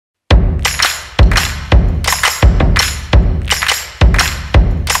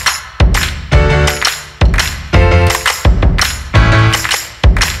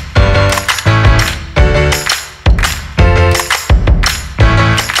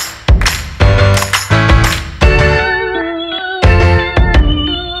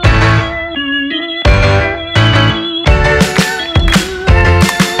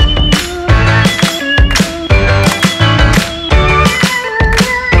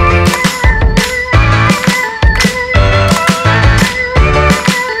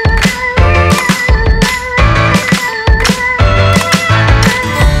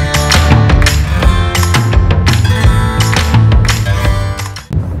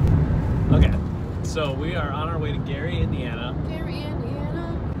Okay, so we are on our way to Gary, Indiana. Gary,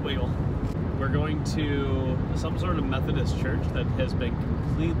 Indiana. Wiggle. We're going to some sort of Methodist church that has been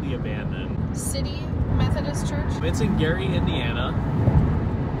completely abandoned. City Methodist Church? It's in Gary, Indiana,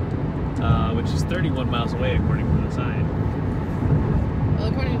 which is 31 miles away according to the sign. Well,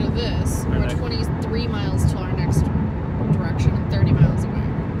 according to this, we're 23 miles to our next direction and 30 miles away.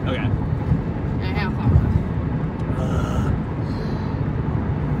 Okay. And a half hour.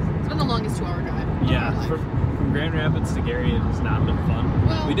 It's been the longest 2-hour drive. Yeah, from Grand Rapids to Gary, it has not been fun.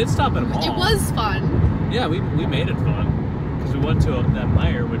 Well, we did stop at a mall. It was fun. Yeah, we made it fun. Because we went to that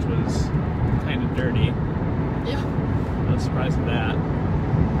Meijer, which was kind of dirty. Yeah. I was surprised at that.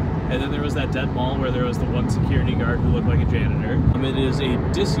 And then there was that dead mall where there was the one security guard who looked like a janitor. It is a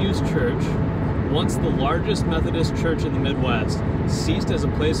disused church. Once the largest Methodist church in the Midwest, ceased as a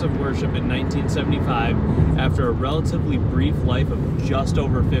place of worship in 1975 after a relatively brief life of just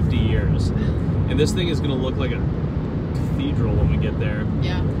over 50 years. And this thing is going to look like a cathedral when we get there.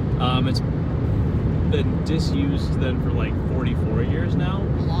 Yeah. It's been disused then for like 44 years now.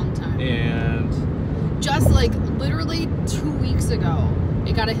 A long time. And just like literally 2 weeks ago,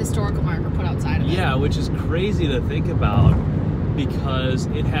 it got a historical marker put outside of it. Yeah, which is crazy to think about because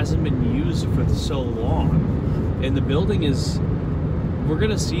it hasn't been used for so long. And the building is, we're going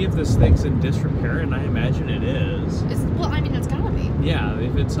to see if this thing's in disrepair, and I imagine it is. Well, I mean, it's got to be. Yeah,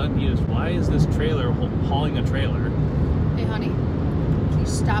 if it's unused. Why is this trailer hauling a trailer? Hey, honey, can you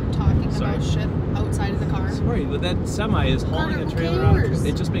stop talking about shit outside of the car? Sorry, but that semi is hauling a trailer out.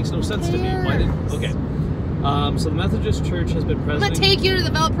 It just makes no sense to me. Why did? Okay. So the Methodist Church has been present. I'm gonna take you to the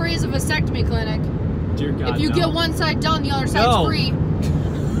Valparaiso vasectomy clinic. Dear God, if you get one side done, the other side's free.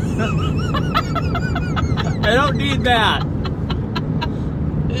 I don't need that.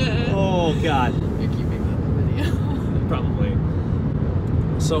 Oh God. You're keeping that in the video. Probably.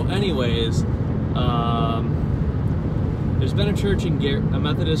 So, anyways, there's been a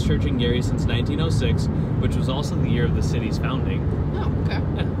Methodist church in Gary since 1906, which was also the year of the city's founding. Oh, okay.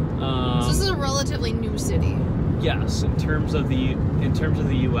 Yeah. So this is a relatively new city. Yes, in terms of the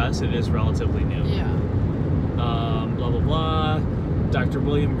U.S., it is relatively new. Yeah. Blah blah blah. Dr.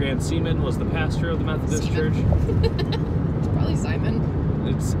 William Grant Seaman was the pastor of the Methodist Church. It's probably Simon.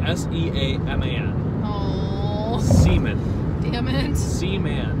 It's S-E-A-M-A-N. Oh. Seaman. Damn it.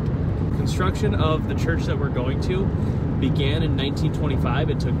 Seaman. Construction of the church that we're going to began in 1925.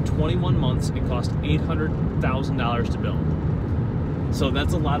 It took 21 months and cost $800,000 to build. So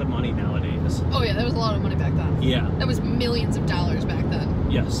that's a lot of money nowadays. Oh yeah, that was a lot of money back then. Yeah. That was millions of dollars back then.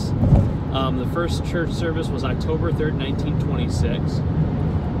 Yes. The first church service was October 3rd, 1926.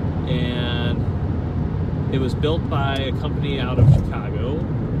 And it was built by a company out of Chicago.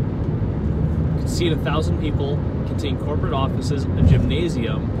 It could seat 1,000 people, contain corporate offices, a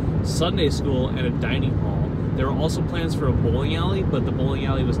gymnasium, Sunday school, and a dining hall. There were also plans for a bowling alley, but the bowling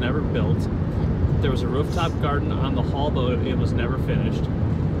alley was never built. There was a rooftop garden on the hall, but it was never finished.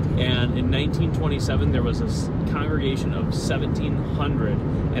 And in 1927, there was a congregation of 1,700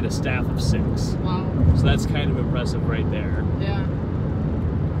 and a staff of 6. Wow. So that's kind of impressive right there. Yeah.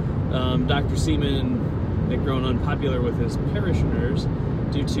 Dr. Seaman had grown unpopular with his parishioners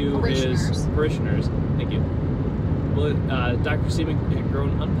due to his parishioners. Thank you. Well, Dr. Seaman had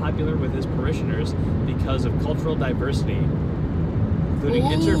grown unpopular with his parishioners because of cultural diversity, including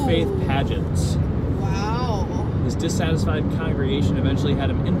interfaith pageants. Wow. His dissatisfied congregation eventually had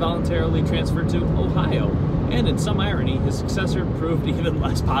him involuntarily transferred to Ohio, and in some irony, his successor proved even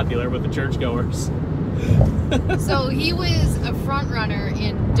less popular with the churchgoers. So he was a front runner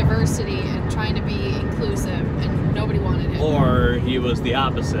in diversity and trying to be inclusive, and nobody wanted him. Or he was the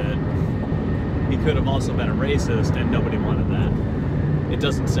opposite. He could have also been a racist, and nobody wanted that. It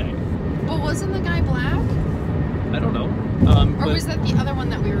doesn't say. But wasn't the guy black? I don't know. Or was that the other one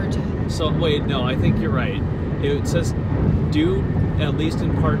that we were to? So, wait, no, I think you're right. It says due, at least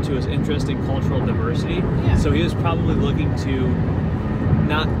in part, to his interest in cultural diversity. Yeah. So he was probably looking to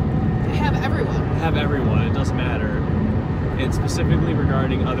not have everyone. It doesn't matter. And specifically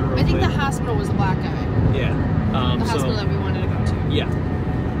regarding other religions. I think the hospital was a black guy. Yeah. The hospital that we wanted to go to. Yeah.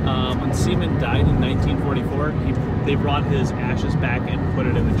 When Seaman died in 1944, they brought his ashes back and put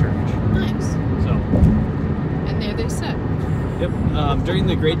it in the church. Nice. So. And there they sit. Yep. During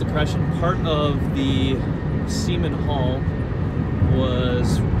the Great Depression, part of the Seaman Hall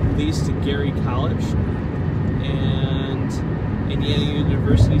was leased to Gary College, and Indiana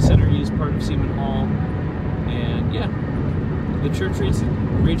University Center used part of Seaman Hall. And yeah, the church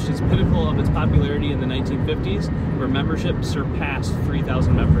reached its pinnacle of its popularity in the 1950s, where membership surpassed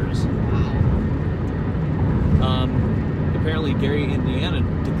 3,000 members. Wow. Apparently, Gary, Indiana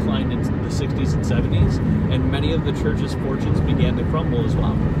declined into the many of the church's fortunes began to crumble as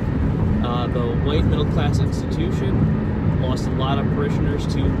well. The white middle-class institution lost a lot of parishioners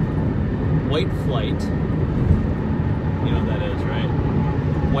to white flight. You know what that is, right?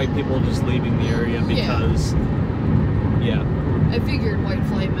 White people just leaving the area because, yeah. I figured white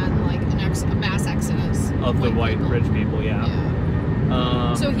flight meant like a mass exodus of the white rich people,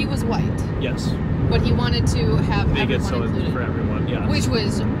 yeah. So he was white. Yes. But he wanted to have make it so included, for everyone, yeah. which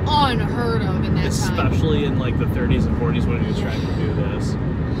was unheard of in that especially time. In like the 30s and 40s when he was trying to do this.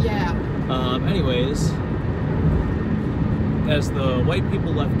 Yeah. Anyways, as the white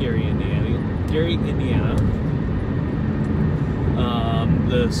people left Gary, Indiana,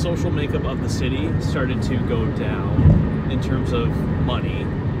 the social makeup of the city started to go down in terms of money.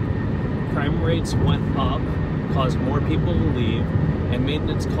 Crime rates went up, caused more people to leave, and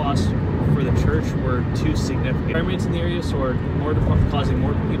maintenance costs for the church were too significant. Crime rates in the area soared, causing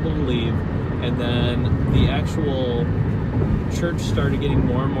more people to leave, and then the actual church started getting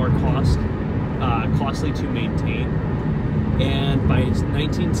more and more costly to maintain. And by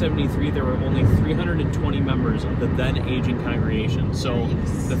 1973, there were only 320 members of the then aging congregation. So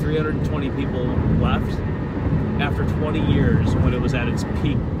the 320 people left after 20 years when it was at its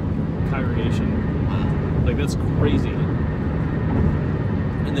peak congregation. Wow. Like, that's crazy.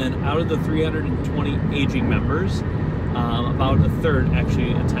 And then out of the 320 aging members, about a third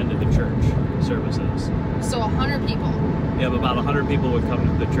actually attended the church services. So 100 people. Yeah, about 100 people would come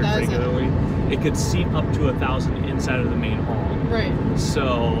to the church regularly. It could seat up to 1,000 inside of the main hall. Right.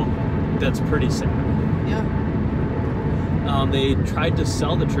 So that's pretty sad. Yeah. They tried to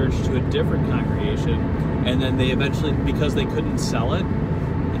sell the church to a different congregation, and then they eventually, because they couldn't sell it,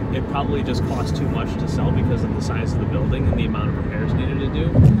 it probably just cost too much to sell because of the size of the building and the amount of repairs needed to do.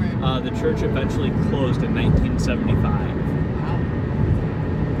 Right. The church eventually closed in 1975.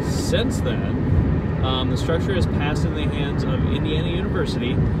 Wow. Since then, the structure has passed in the hands of Indiana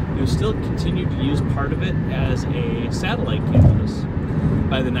University, who still continued to use part of it as a satellite campus.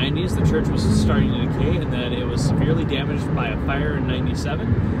 By the 90s, the church was starting to decay, and then it was severely damaged by a fire in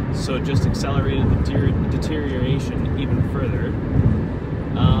 97, so it just accelerated the deterioration even further.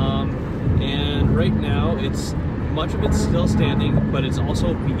 And right now, much of it's still standing, but it's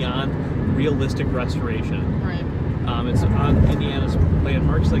also beyond realistic restoration. Right. It's on Indiana's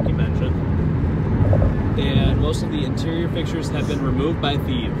landmarks, like you mentioned. And most of the interior fixtures have been removed by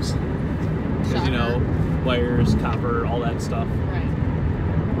thieves. Because, you know, wires, copper, all that stuff. Right.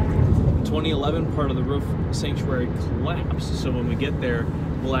 In 2011, part of the roof sanctuary collapsed, so when we get there,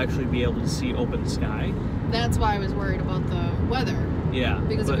 we'll actually be able to see open sky. That's why I was worried about the weather. Yeah.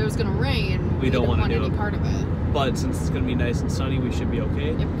 Because if it was going to rain, we don't want any part of it. But since it's going to be nice and sunny, we should be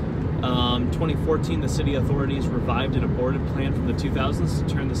okay. Yep. 2014, the city authorities revived an aborted plan from the 2000s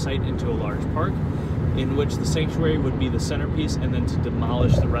to turn the site into a large park, in which the sanctuary would be the centerpiece, and then to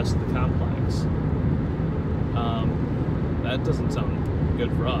demolish the rest of the complex. That doesn't sound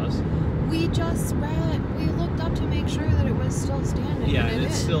good for us. We looked up to make sure that it was still standing. Yeah, and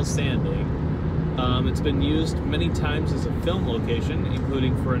it's still standing. It's been used many times as a film location,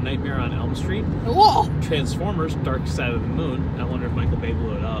 including for A Nightmare on Elm Street, Whoa! Transformers, Dark Side of the Moon. I wonder if Michael Bay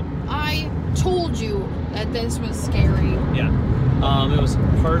blew it up. I told you that this was scary. Yeah. It was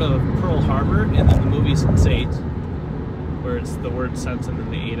part of Pearl Harbor, and then the movie Sense8, where it's the word sense and then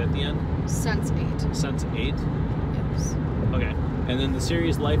the 8 at the end. Sense8. Sense8? Yes. Okay. And then the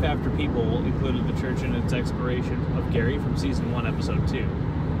series Life After People included the church in its exploration of Gary from season 1, episode 2.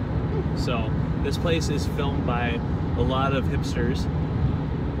 So, this place is filmed by a lot of hipsters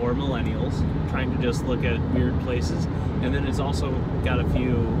or millennials trying to just look at weird places. And then it's also got a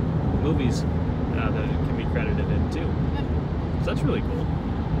few movies that it can be credited in too. Yeah. So that's really cool.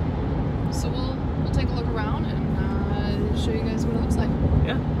 So we'll take a look around and show you guys what it looks like.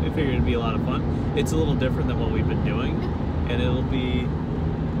 Yeah, we figured it'd be a lot of fun. It's a little different than what we've been doing. Yeah. And it'll be...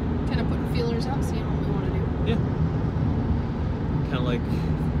 kind of putting feelers out, seeing what we want to do. Yeah. Kind of like...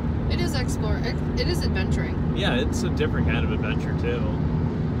 It is it is adventuring. Yeah, it's a different kind of adventure too.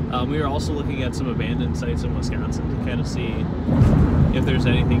 We were also looking at some abandoned sites in Wisconsin to kind of see if there's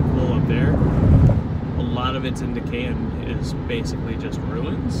anything cool up there. A lot of it's in decay and is basically just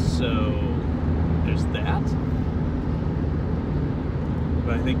ruins, so there's that.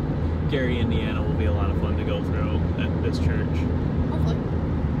 But I think Gary, Indiana will be a lot of fun to go through at this church. Hopefully.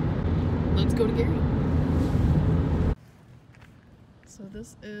 Let's go to Gary. So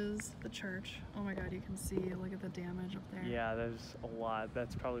this is the church. Oh my god, you can see, look at the damage up there. Yeah, there's a lot.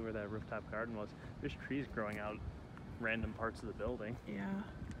 That's probably where that rooftop garden was. There's trees growing out random parts of the building. Yeah.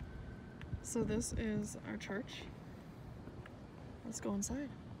 So this is our church. Let's go inside.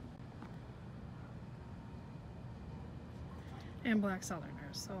 And black Southerners,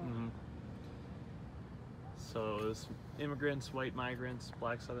 so. Mm-hmm. So it was immigrants, white migrants,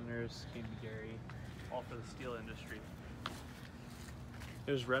 black Southerners came to Gary, all for the steel industry.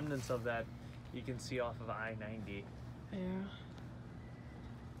 There's remnants of that you can see off of I-90. Yeah.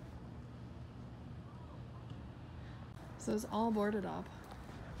 So it's all boarded up.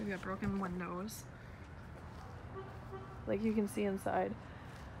 We've got broken windows. Like you can see inside.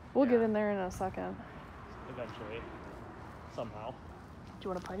 We'll get in there in a second. Eventually. Somehow. Do you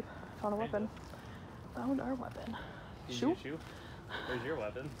want a pipe? Found a weapon. Found our weapon. Shoe? Where's your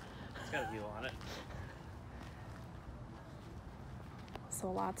weapon? It's got a heel on it.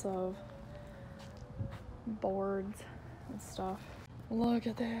 So lots of boards and stuff. Look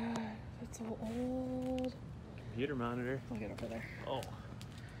at that. It's so old. Computer monitor. I'll get over there. Oh.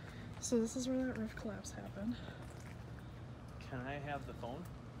 So this is where that roof collapse happened. Can I have the phone?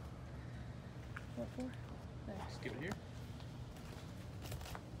 What for? There. Just give it here.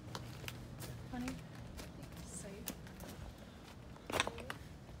 Honey, safe.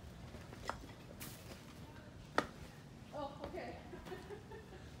 Oh, okay.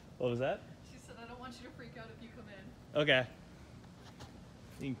 What was that? She said, I don't want you to freak out if you come in. Okay.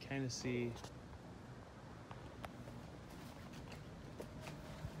 You can kind of see.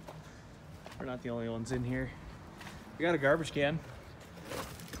 We're not the only ones in here. We got a garbage can.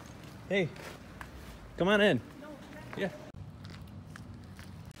 Hey, come on in. No, Yeah.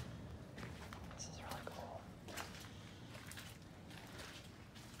 this is really cool.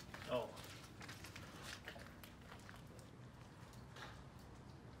 Oh.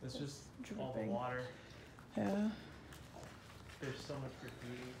 It's just all the Dripping. water. Yeah. There's so much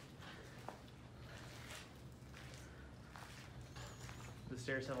graffiti. The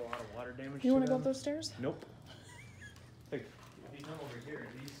stairs have a lot of water damage. You want to to go up them. those stairs? Nope. Like, if you come over here,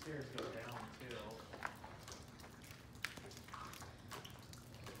 these stairs go down too.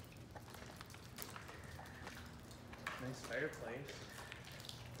 Nice fireplace.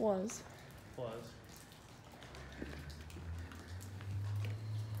 Was.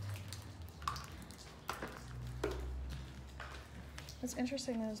 It's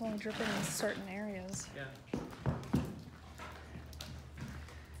interesting that it's only dripping in certain areas. Yeah.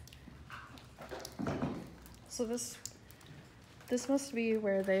 So this must be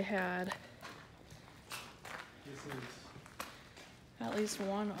where they had This is. at least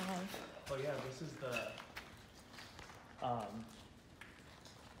one of. Oh yeah, this is the.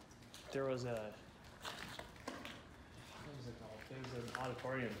 There was a. What was it called? There's an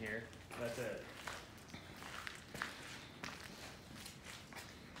auditorium here. That's it.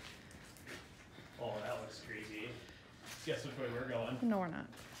 Oh, that looks crazy. Guess which way we're going. No, we're not.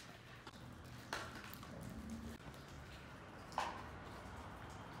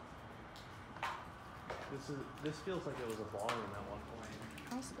 This feels like it was a ballroom at one point.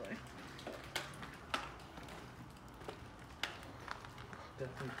 Possibly.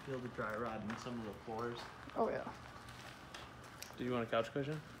 Definitely feel the dry rot in some of the floors. Oh yeah. Do you want a couch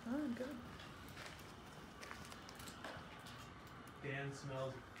cushion? Oh, I'm good. Dan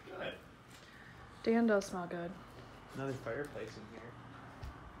smells good. Dan does smell good. Another fireplace in here.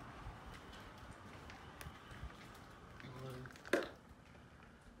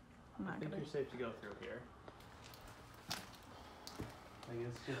 I'm I not think gonna. you're safe to go through here. I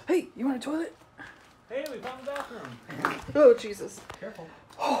guess just. Hey, you want a toilet? Hey, we found the bathroom. Oh Jesus. Careful.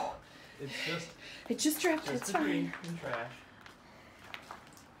 Oh, It's just. it just dripped. Just It's debris fine. and trash.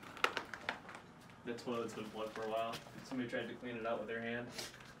 The toilet's been plugged for a while. Somebody tried to clean it out with their hand.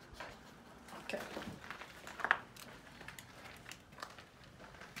 Okay.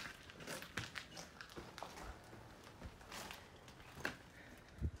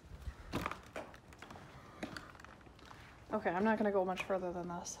 Okay, I'm not gonna go much further than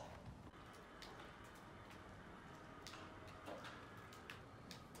this.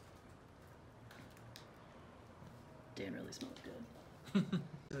 Dan really smells good.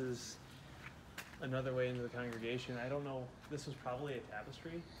 This is another way into the congregation. I don't know. This was probably a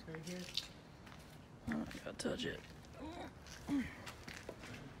tapestry right here. I'm not gonna touch it. Don't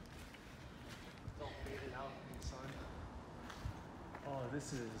fade it out in the sun. Oh,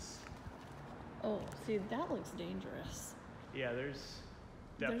 this is. Oh, see, that looks dangerous. Yeah, there's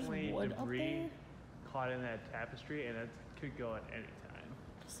There's definitely wood up debris there? caught in that tapestry, and it could go at any time.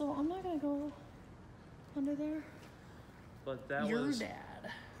 So I'm not gonna go under there. But that Your was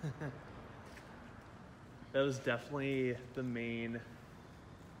dad. that was definitely the main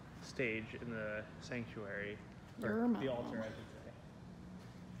stage in the sanctuary, or Your the mom. altar, I should say.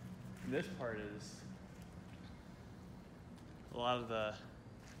 This part is a lot of the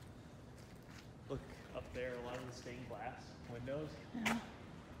look up there, a lot of the stained glass windows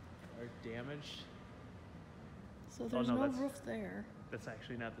are damaged. So there's no roof there. That's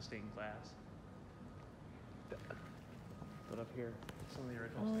actually not the stained glass. But up here, some of the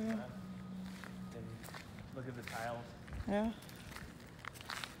original stained glass. And look at the tiles. Yeah.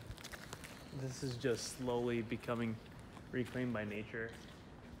 This is just slowly becoming reclaimed by nature.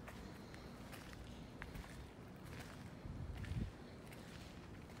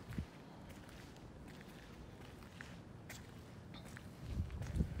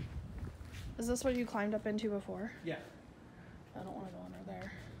 Is this what you climbed up into before? Yeah. I don't want to go under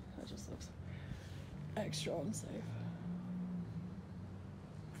there. That just looks extra unsafe.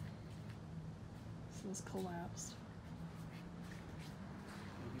 So this collapsed.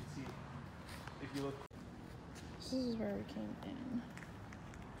 You can see, if you look. This is where we came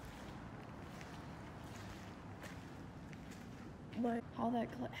in. But how that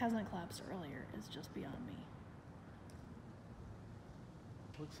hasn't collapsed earlier is just beyond me.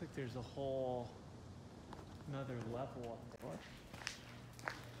 Looks like there's a whole another level up there.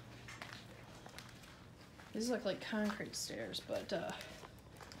 These look like concrete stairs, but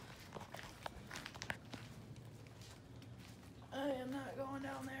I am not going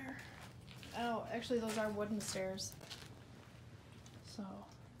down there. Oh, actually those are wooden stairs. So,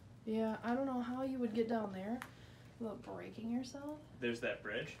 yeah, I don't know how you would get down there without breaking yourself. There's that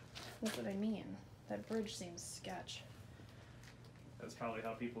bridge. That's what I mean. That bridge seems sketch. That's probably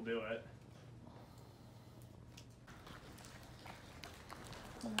how people do it.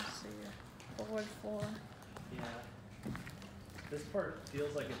 Let me see. The wood floor. Yeah. This part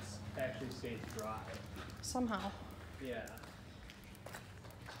feels like it's actually stays dry. Somehow. Yeah.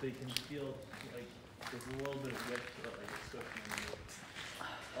 But you can feel like there's a little bit of lift to it, like it's swiftly.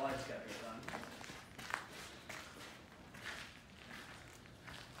 Oh, I just got it done.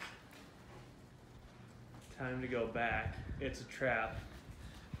 Time to go back. It's a trap,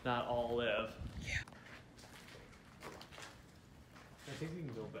 not all live. Yeah. I think we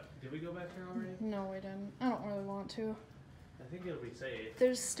can go back. Did we go back there already? No, we didn't. I don't really want to. I think it'll be safe.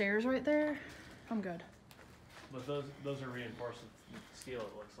 There's stairs right there. I'm good. But those are reinforced with steel,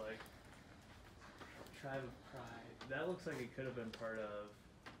 it looks like. Tribe of Pride. That looks like it could have been part of.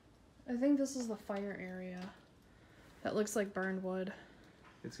 I think this is the fire area. That looks like burned wood.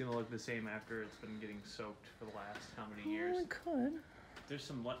 It's gonna look the same after it's been getting soaked for the last how many years? Oh, it could. There's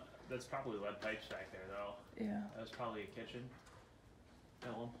some lead, that's probably lead pipes back there though. Yeah. That was probably a kitchen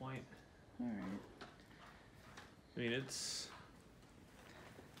at one point. Alright. I mean, it's.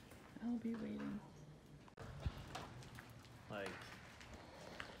 I'll be waiting. Like.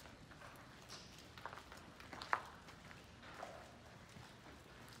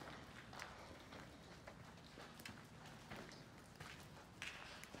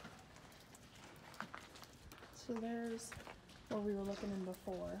 So there's where we were looking in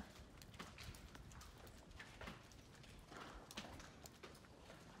before.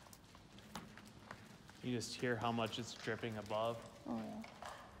 You just hear how much it's dripping above. Oh yeah.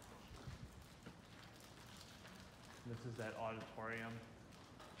 This is that auditorium.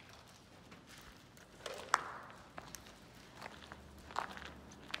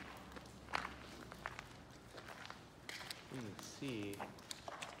 You can see.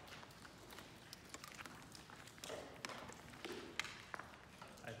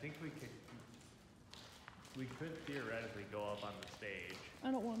 I think we could theoretically go up on the stage.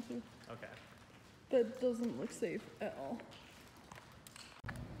 I don't want to. Okay. That doesn't look safe at all.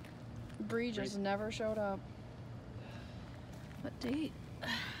 Bree just never showed up. What date?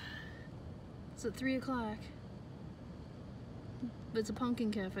 It's at 3 o'clock. It's a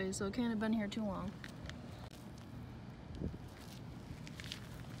pumpkin cafe, so it can't have been here too long.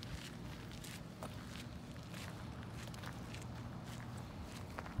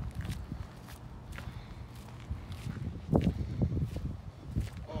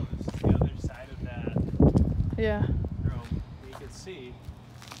 Oh, this is the other side of that Yeah. room. You can see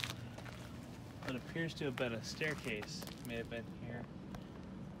what appears to have been a staircase. May have been here,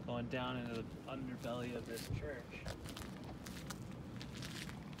 going down into the underbelly of this church.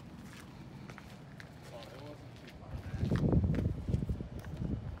 Well, it wasn't too far back.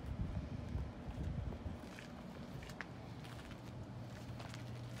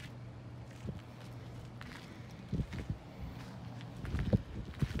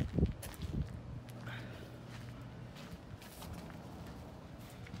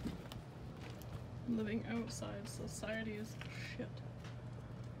 Living outside society is shit.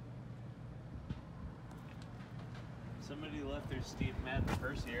 Somebody left their Steve Madden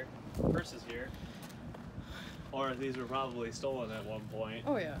purse here. Or these were probably stolen at one point.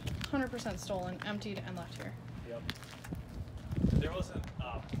 Oh yeah, 100% stolen, emptied, and left here. Yep. There wasn't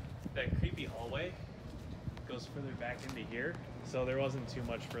that creepy hallway goes further back into here, so there wasn't too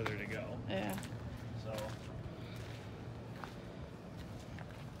much further to go. Yeah. So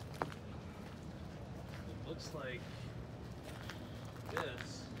it looks like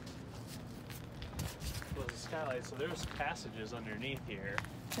this was a skylight, so there's passages underneath here.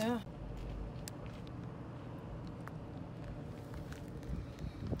 Yeah.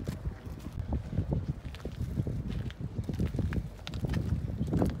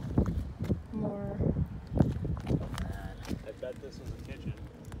 More. I bet this was a kitchen.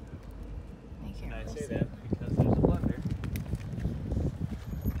 I can't And I really say see. that because there's a blender.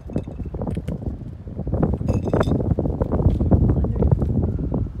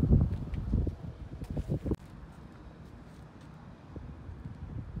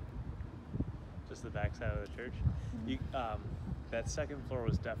 Just the back side of the church. You, that second floor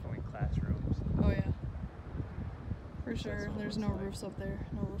was definitely classrooms. Oh yeah. For That's sure. what it There's looks no like. roofs up there.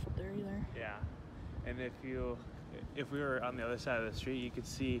 No roof up there either. Yeah, and if we were on the other side of the street, you could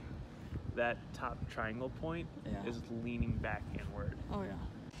see that top triangle point Yeah. is leaning back inward. Oh yeah.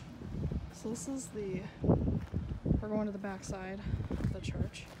 So this is we're going to the back side of the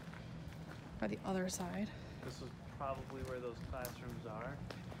church. Or the other side. This was probably where those classrooms are.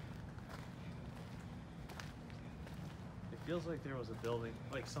 It feels like there was a building,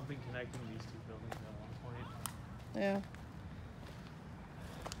 like something connecting these two buildings at one point, Yeah.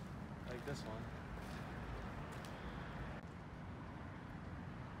 like this one.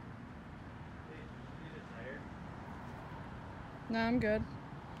 Hey, need a tire? Nah, I'm good.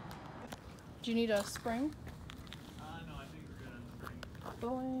 Do you need a spring? No, I think we're good on spring.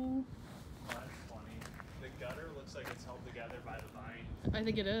 Bling. Oh, that's funny. The gutter looks like it's held together by the vine. I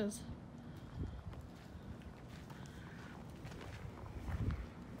think it is.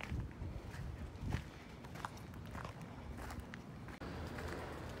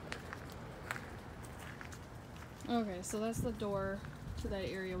 Okay, so that's the door to that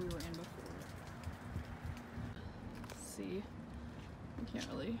area we were in before. Let's see. I can't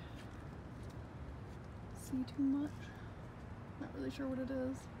really see too much. Not really sure what it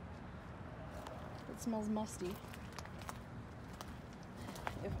is. It smells musty.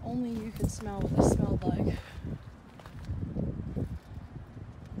 If only you could smell what this smelled like.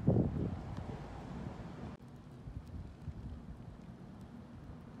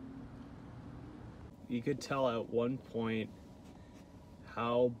 You could tell at one point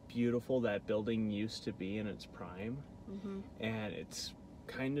how beautiful that building used to be in its prime, and it's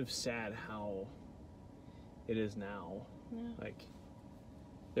kind of sad how it is now. Yeah. Like,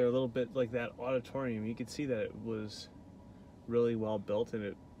 they're a little bit like that auditorium. You could see that it was really well built and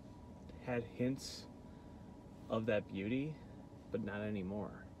it had hints of that beauty, but not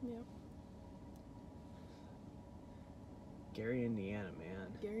anymore. Yep. Gary, Indiana, man.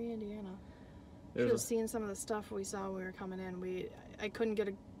 Gary, Indiana. There's Should have a- seen some of the stuff we saw when we were coming in. I couldn't get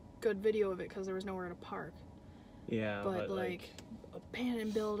a good video of it because there was nowhere to park. Yeah, But like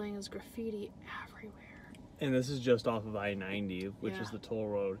abandoned buildings, graffiti everywhere. and this is just off of I-90, which is Yeah. the toll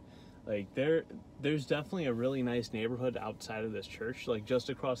road. Like there's definitely a really nice neighborhood outside of this church. Like just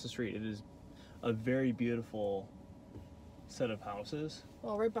across the street, it is a very beautiful set of houses.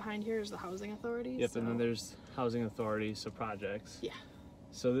 Well, right behind here is the housing authority. Yep, so. and then there's housing authorities, so projects. Yeah.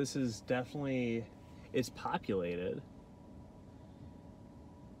 So this is definitely, it's populated.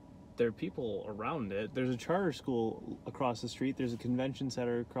 There are people around it. There's a charter school across the street. There's a convention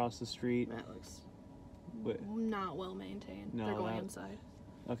center across the street. That looks Wait. not well maintained. No, They're going that- inside.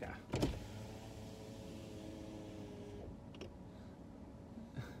 Okay.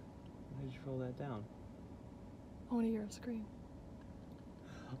 Why did you roll that down? I want to hear a scream.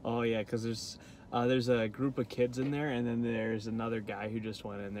 Oh yeah, because there's a group of kids in there, and then there's another guy who just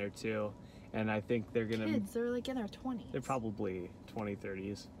went in there too, and I think they're gonna. Kids, they're like in their 20s. They're probably 20,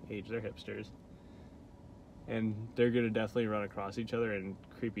 30s age. They're hipsters, and they're gonna definitely run across each other and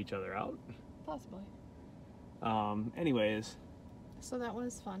creep each other out. Possibly. Anyways, So that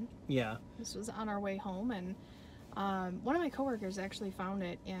was fun. yeah. This was on our way home, and one of my coworkers actually found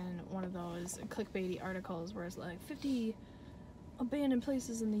it in one of those clickbaity articles where it's like 50 abandoned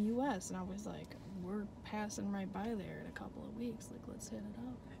places in the U.S. And I was like, we're passing right by there in a couple of weeks. Like, let's hit it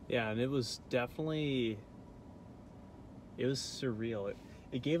up. Yeah, and it was definitely, it was surreal.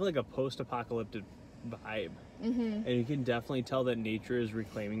 It gave like a post-apocalyptic vibe. Mm-hmm. And you can definitely tell that nature is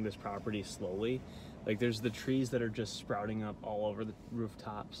reclaiming this property slowly. Like there's the trees that are just sprouting up all over the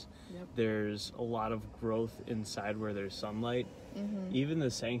rooftops. Yep. There's a lot of growth inside where there's sunlight. Mm-hmm. Even the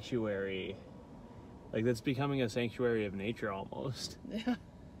sanctuary Like, that's becoming a sanctuary of nature almost. Yeah.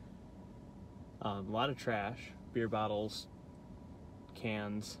 A lot of trash, beer bottles,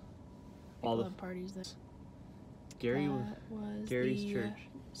 cans, all the Club parties. That was Gary's the church.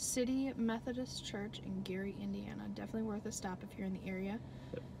 City Methodist Church in Gary, Indiana. Definitely worth a stop if you're in the area.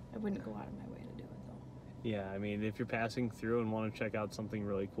 Yep. I wouldn't go out of my way to do it though. Yeah, I mean, if you're passing through and want to check out something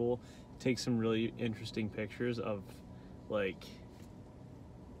really cool, take some really interesting pictures of, like,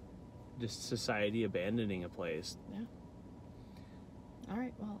 just society abandoning a place. Yeah. All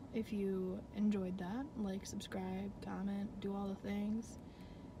right. Well, if you enjoyed that, like, subscribe, comment, do all the things,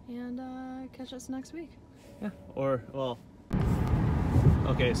 and catch us next week. Yeah. Or, well,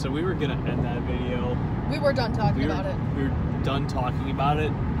 okay, so we were gonna end that video. We were done talking about it. We were done talking about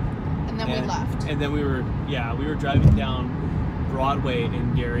it. And then we left. And then we were driving down Broadway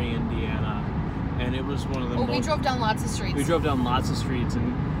in Gary, Indiana, and it was one of the we drove down lots of streets. We drove down lots of streets,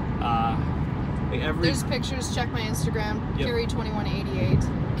 and there's pictures. Check my Instagram, Yep. Carrie2188.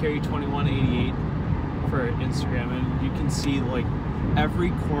 Carrie2188 for Instagram, and you can see, like,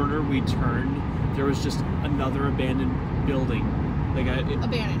 every corner we turned, there was just another abandoned building. Like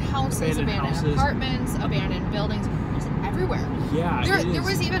abandoned houses, abandoned apartments, abandoned buildings. Just everywhere. Yeah. There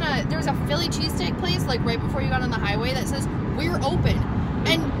was even a Philly cheesesteak place, like, right before you got on the highway, that says "We're open,"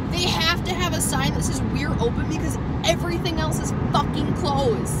 and they have to have a sign that says "We're open" because everything else is fucking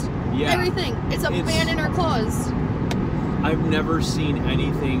closed. Yeah. Everything. It's abandoned or closed. I've never seen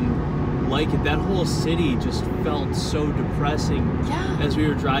anything like it. That whole city just felt so depressing as we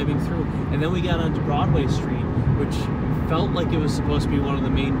were driving through. And then we got onto Broadway Street, which felt like it was supposed to be one of the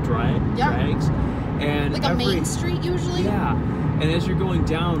main drags. And like a main street usually? Yeah. And as you're going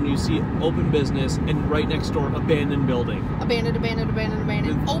down, you see open business, and right next door, abandoned building. Abandoned.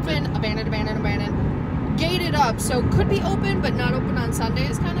 Open, abandoned. Gated up, so could be open, but not open on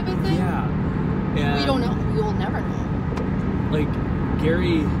Sundays, kind of a thing. Yeah. And we don't know. We will never know. Like,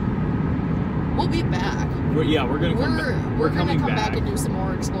 Gary... We'll be back. We're gonna come back. We're gonna come back and do some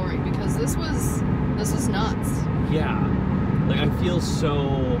more exploring, because this was nuts. Yeah. Like, I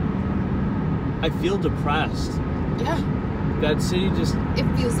feel depressed. Yeah. That city just... It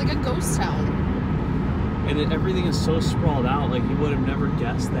feels like a ghost town. And everything is so sprawled out, like, you would have never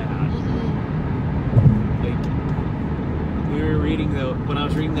guessed that. Like, when I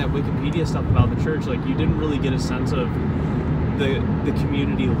was reading that Wikipedia stuff about the church, like, you didn't really get a sense of the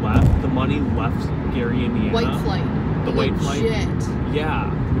community left, the money left Gary, Indiana. White flight. The white flight.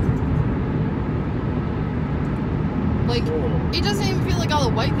 Yeah. Like, it doesn't even feel like all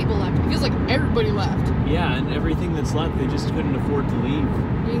the white people left. It feels like everybody left. Yeah, and everything that's left, they just couldn't afford to leave.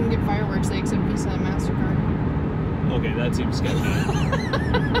 You can get fireworks, they accept Visa and MasterCard. Okay, that seems sketchy.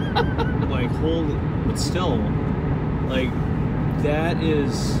 Like, but still, like, that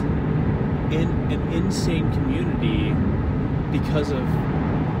is an insane community because of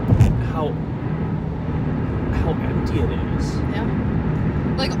how empty it is. Yeah.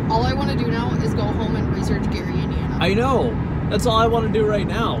 Like, all I want to do now is go home and research Gary, Indiana. I know. That's all I want to do right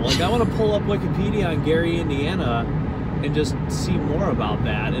now. Like, I want to pull up Wikipedia on Gary, Indiana, and just see more about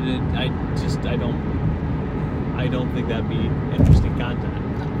that. And I don't think that'd be interesting content.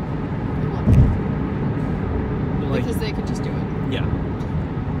 No. Like, because they could just do it. Yeah.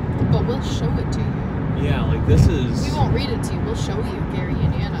 But we'll show it to you. Yeah, like, this is... We won't read it to you. We'll show you Gary,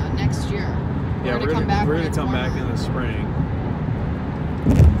 Indiana next year. Yeah, we're gonna come back in the spring.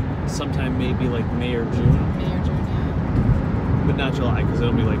 Sometime maybe like May or June. May or June, yeah. But not July, because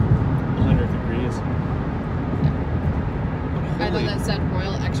it'll be like 100 degrees. Yeah. I thought that said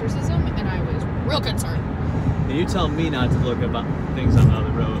royal exorcism, and I was real concerned. And you tell me not to look about things on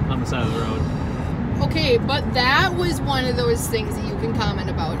the side of the road. Okay, but that was one of those things that you can comment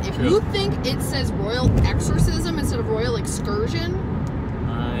about. If you think it says royal exorcism instead of royal excursion,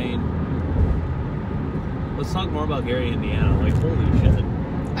 fine. Let's talk more about Gary, Indiana. Like, holy shit.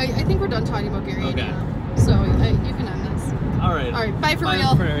 I think we're done talking about Gary, Indiana. So you can end this. All right. All right. Bye for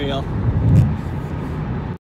real.